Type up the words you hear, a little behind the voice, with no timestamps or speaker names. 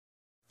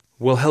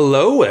Well,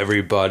 hello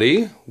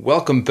everybody.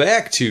 Welcome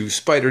back to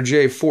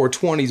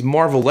Spider-Jay420's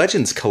Marvel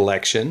Legends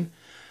collection.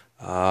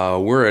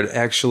 We're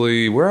at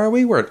where are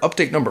we? We're at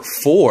update number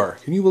 4.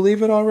 Can you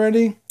believe it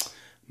already?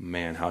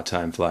 Man, how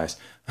time flies.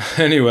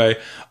 Anyway,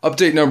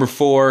 update number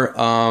 4.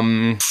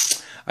 I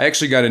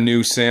actually got a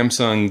new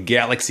Samsung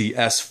Galaxy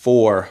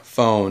S4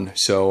 phone,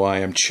 so I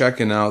am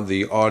checking out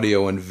the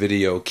audio and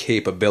video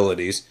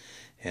capabilities,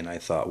 and I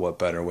thought what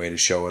better way to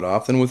show it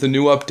off than with a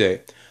new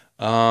update.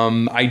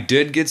 I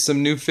did get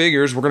some new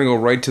figures. We're going to go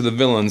right to the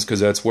villains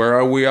because that's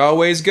where we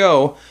always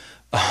go.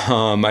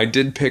 I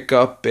did pick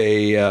up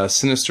a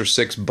Sinister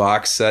Six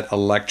box set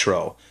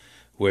Electro,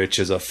 which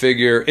is a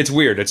figure. It's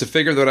weird. It's a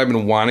figure that I've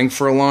been wanting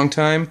for a long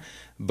time,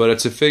 but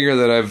it's a figure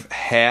that I've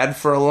had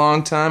for a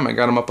long time. I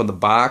got him up in the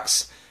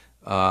box,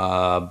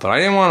 but I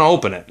didn't want to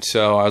open it.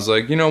 So I was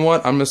like, you know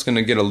what? I'm just going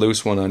to get a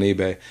loose one on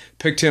eBay.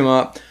 Picked him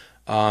up.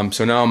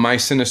 So now my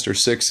Sinister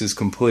Six is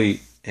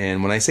complete.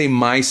 And when I say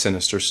my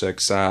Sinister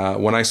Six,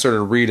 when I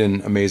started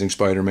reading Amazing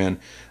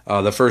Spider-Man,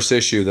 the first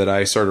issue that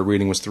I started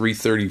reading was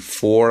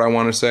 334, I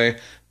want to say.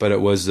 But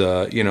it was,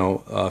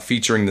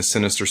 featuring the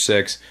Sinister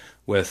Six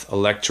with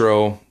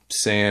Electro,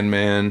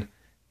 Sandman,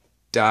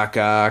 Doc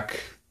Ock,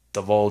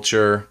 the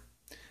Vulture,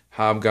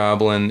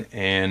 Hobgoblin,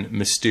 and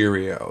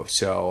Mysterio.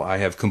 So I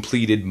have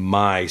completed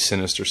my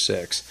Sinister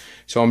Six.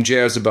 So I'm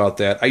jazzed about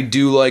that. I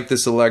do like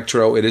this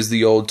Electro. It is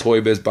the old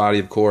Toy Biz body,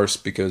 of course,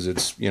 because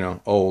it's,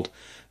 old.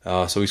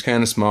 So he's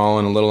kind of small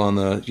and a little on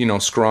the,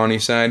 scrawny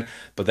side.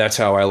 But that's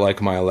how I like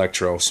my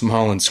Electro,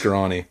 small and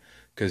scrawny,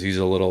 because he's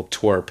a little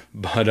twerp.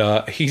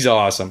 But he's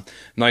awesome.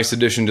 Nice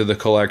addition to the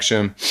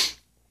collection.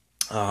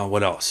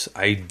 What else?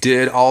 I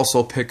did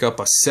also pick up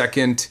a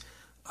second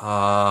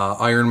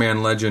Iron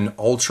Man Legend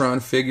Ultron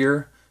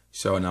figure.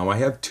 So now I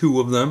have 2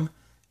 of them.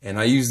 And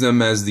I use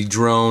them as the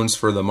drones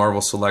for the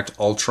Marvel Select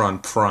Ultron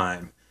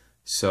Prime.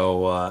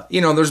 So,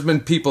 there's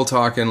been people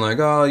talking like,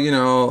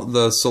 oh,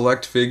 the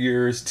Select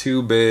figure is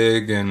too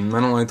big and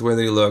I don't like the way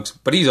that he looks.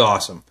 But he's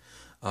awesome.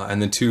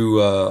 And the 2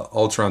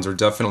 Ultrons are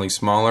definitely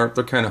smaller.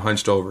 They're kind of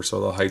hunched over,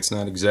 so the height's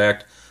not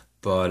exact.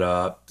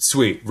 But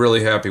sweet.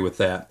 Really happy with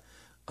that.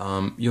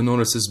 You'll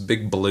notice this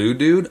big blue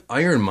dude,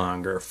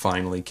 Monger,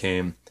 finally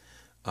came.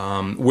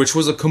 Which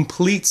was a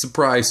complete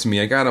surprise to me.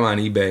 I got him on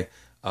eBay.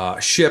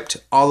 Shipped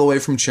all the way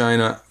from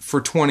China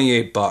for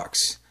 28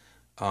 bucks.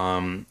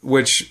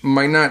 Which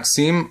might not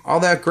seem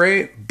all that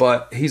great,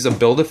 but he's a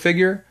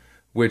Build-A-Figure,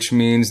 which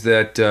means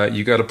that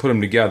you got to put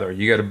them together.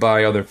 You got to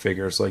buy other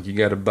figures, like you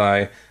got to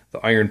buy the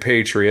Iron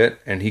Patriot,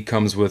 and he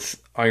comes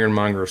with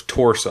Ironmonger's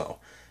torso.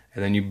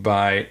 And then you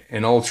buy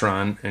an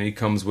Ultron, and he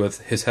comes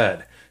with his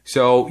head.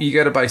 So you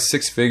got to buy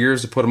 6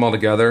 figures to put them all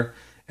together,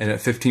 and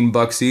at 15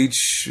 bucks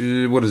each,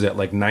 what is that,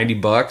 like 90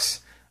 bucks?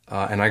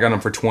 And I got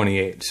them for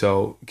 28.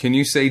 So can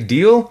you say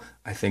deal?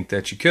 I think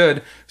that you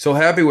could. So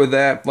happy with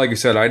that. Like I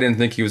said, I didn't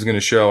think he was going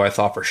to show. I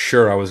thought for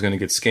sure I was going to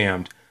get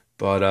scammed.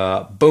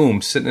 But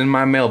boom, sitting in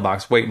my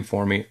mailbox waiting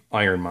for me,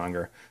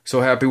 Ironmonger.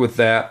 So happy with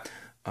that.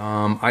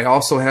 I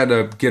also had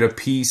to get a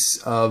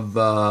piece of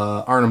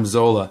Arnim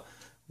Zola,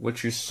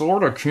 which you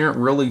sort of can't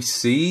really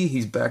see.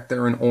 He's back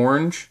there in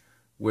orange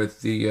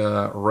with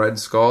the red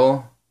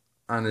skull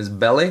on his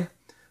belly.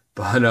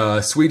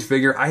 But sweet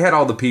figure. I had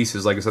all the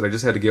pieces. Like I said, I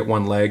just had to get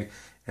one leg,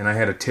 and I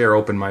had to tear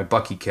open my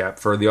Bucky cap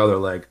for the other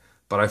leg.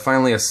 But I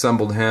finally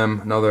assembled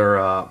him, another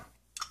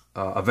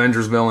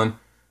Avengers villain.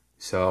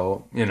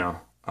 So,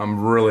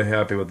 I'm really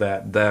happy with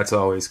that. That's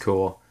always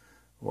cool.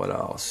 What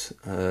else?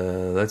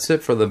 That's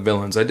it for the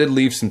villains. I did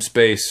leave some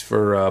space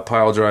for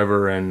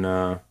Piledriver and,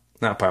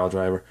 not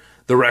Piledriver,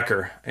 the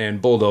Wrecker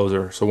and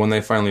Bulldozer. So when they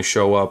finally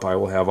show up, I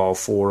will have all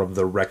 4 of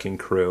the Wrecking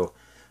Crew.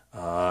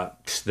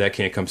 That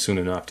can't come soon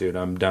enough, dude.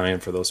 I'm dying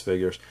for those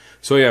figures.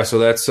 So yeah, so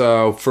that's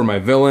for my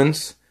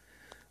villains.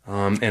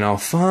 And I'll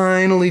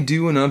finally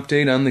do an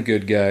update on the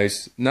good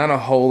guys. Not a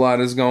whole lot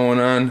is going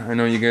on. I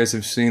know you guys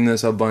have seen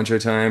this a bunch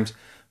of times,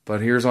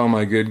 but here's all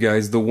my good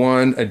guys. The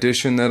one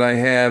addition that I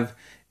have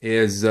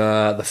is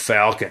the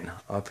Falcon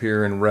up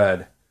here in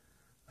red.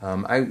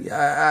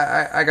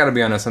 I gotta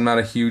be honest, I'm not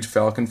a huge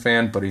Falcon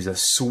fan, but he's a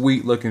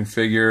sweet looking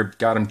figure.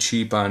 Got him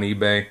cheap on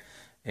eBay.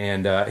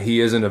 And he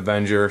is an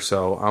Avenger,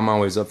 so I'm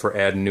always up for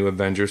adding new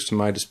Avengers to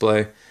my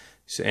display.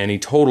 So, and he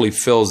totally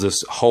fills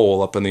this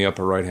hole up in the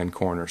upper right-hand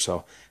corner.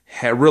 So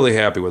really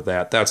happy with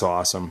that. That's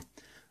awesome.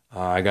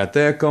 I got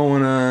that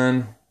going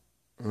on.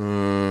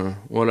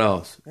 What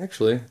else?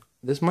 Actually,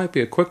 this might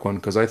be a quick one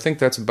because I think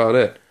that's about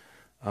it.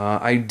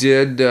 I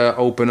did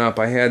open up.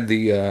 I had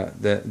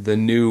the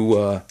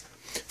new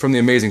from the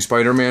Amazing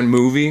Spider-Man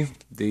movie,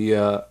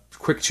 the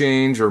quick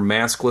change or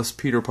maskless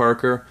Peter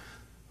Parker.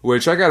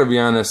 Which, I gotta be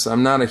honest,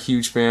 I'm not a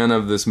huge fan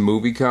of this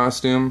movie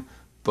costume,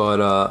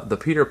 but the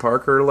Peter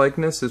Parker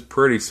likeness is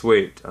pretty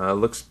sweet.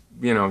 Looks,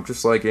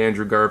 just like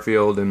Andrew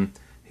Garfield, and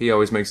he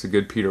always makes a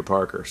good Peter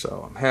Parker,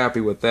 so I'm happy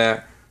with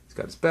that. He's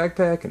got his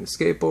backpack and his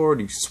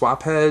skateboard. You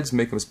swap heads,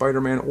 make him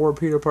Spider-Man or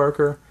Peter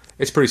Parker.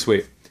 It's pretty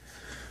sweet.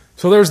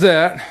 So there's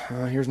that.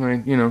 Here's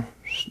my,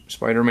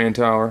 Spider-Man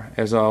tower,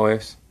 as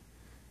always.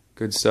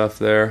 Good stuff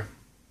there.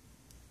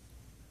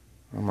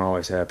 I'm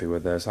always happy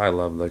with this. I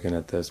love looking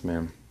at this,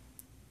 man.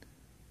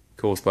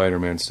 Cool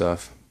Spider-Man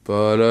stuff.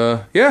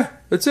 But, yeah,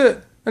 that's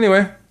it.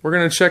 Anyway, we're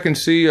going to check and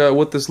see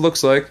what this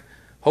looks like.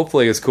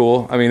 Hopefully it's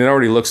cool. I mean, it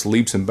already looks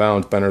leaps and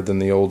bounds better than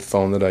the old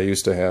phone that I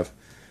used to have.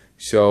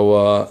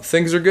 So,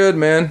 things are good,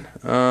 man.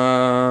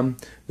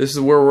 This is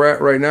where we're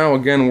at right now.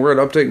 Again, we're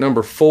at update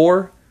number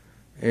 4.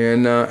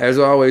 And as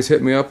always,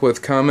 hit me up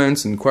with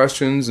comments and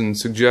questions and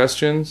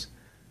suggestions.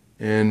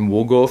 And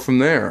we'll go from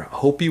there.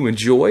 Hope you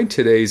enjoyed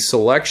today's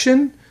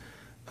selection.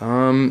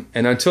 And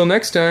until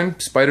next time,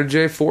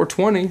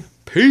 Spider-Jay420.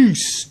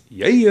 Peace.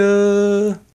 Yeah.